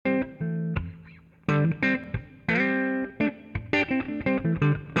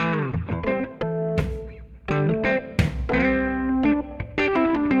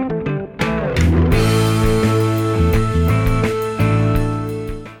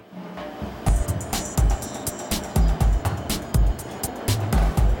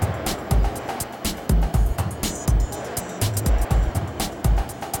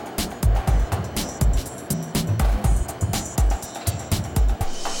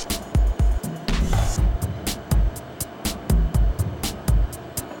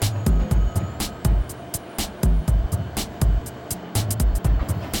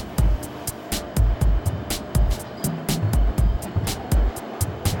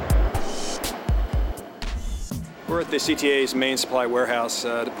We're at the CTA's main supply warehouse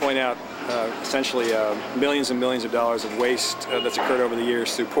to point out essentially millions and millions of dollars of waste that's occurred over the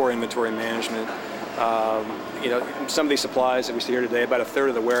years through poor inventory management. Some of these supplies that we see here today, about a third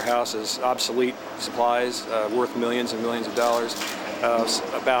of the warehouse is obsolete supplies worth millions and millions of dollars.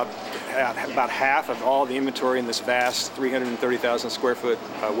 About half of all the inventory in this vast 330,000 square foot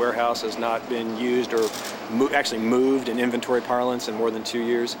warehouse has not been used or actually moved in inventory parlance in more than 2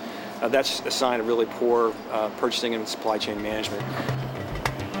 years. That's a sign of really poor purchasing and supply chain management.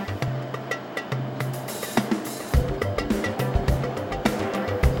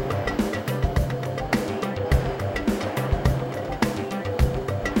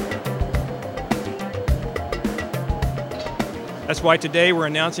 That's why today we're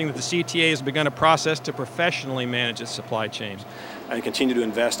announcing that the CTA has begun a process to professionally manage its supply chain. And continue to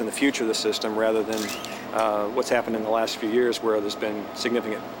invest in the future of the system rather than what's happened in the last few years where there's been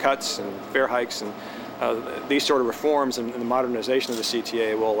significant cuts and fare hikes. And these sort of reforms and the modernization of the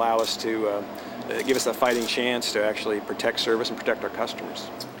CTA will allow us to give us a fighting chance to actually protect service and protect our customers.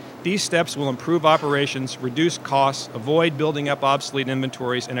 These steps will improve operations, reduce costs, avoid building up obsolete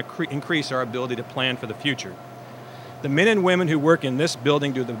inventories, and increase our ability to plan for the future. The men and women who work in this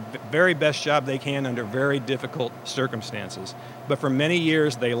building do the very best job they can under very difficult circumstances. But for many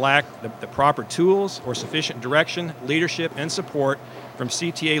years, they lacked the proper tools or sufficient direction, leadership, and support from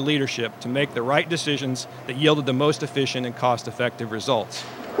CTA leadership to make the right decisions that yielded the most efficient and cost-effective results.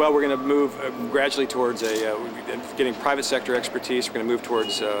 Well, we're going to move gradually towards getting private sector expertise. We're going to move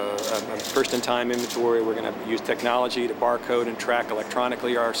towards a first-in-time inventory. We're going to use technology to barcode and track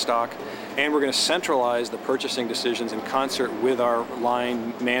electronically our stock. And we're going to centralize the purchasing decisions in concert with our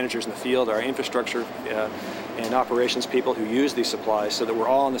line managers in the field, our infrastructure and operations people who use these supplies so that we're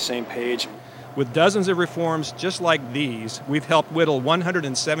all on the same page. With dozens of reforms just like these, we've helped whittle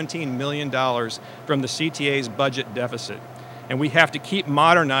 $117 million from the CTA's budget deficit. And we have to keep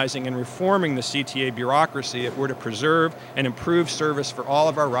modernizing and reforming the CTA bureaucracy if we're to preserve and improve service for all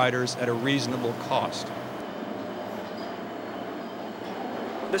of our riders at a reasonable cost.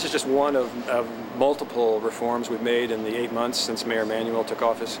 This is just one of multiple reforms we've made in the 8 months since Mayor Emanuel took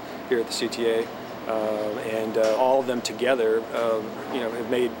office here at the CTA. And all of them together have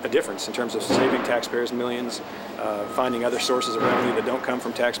made a difference in terms of saving taxpayers millions, finding other sources of revenue that don't come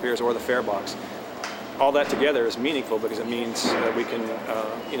from taxpayers or the fare box. All that together is meaningful because it means we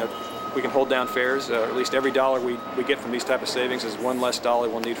can hold down fares. At least every dollar we get from these type of savings is one less dollar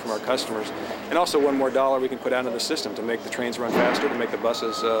we'll need from our customers, and also one more dollar we can put out into the system to make the trains run faster, to make the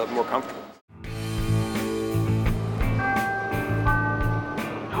buses more comfortable.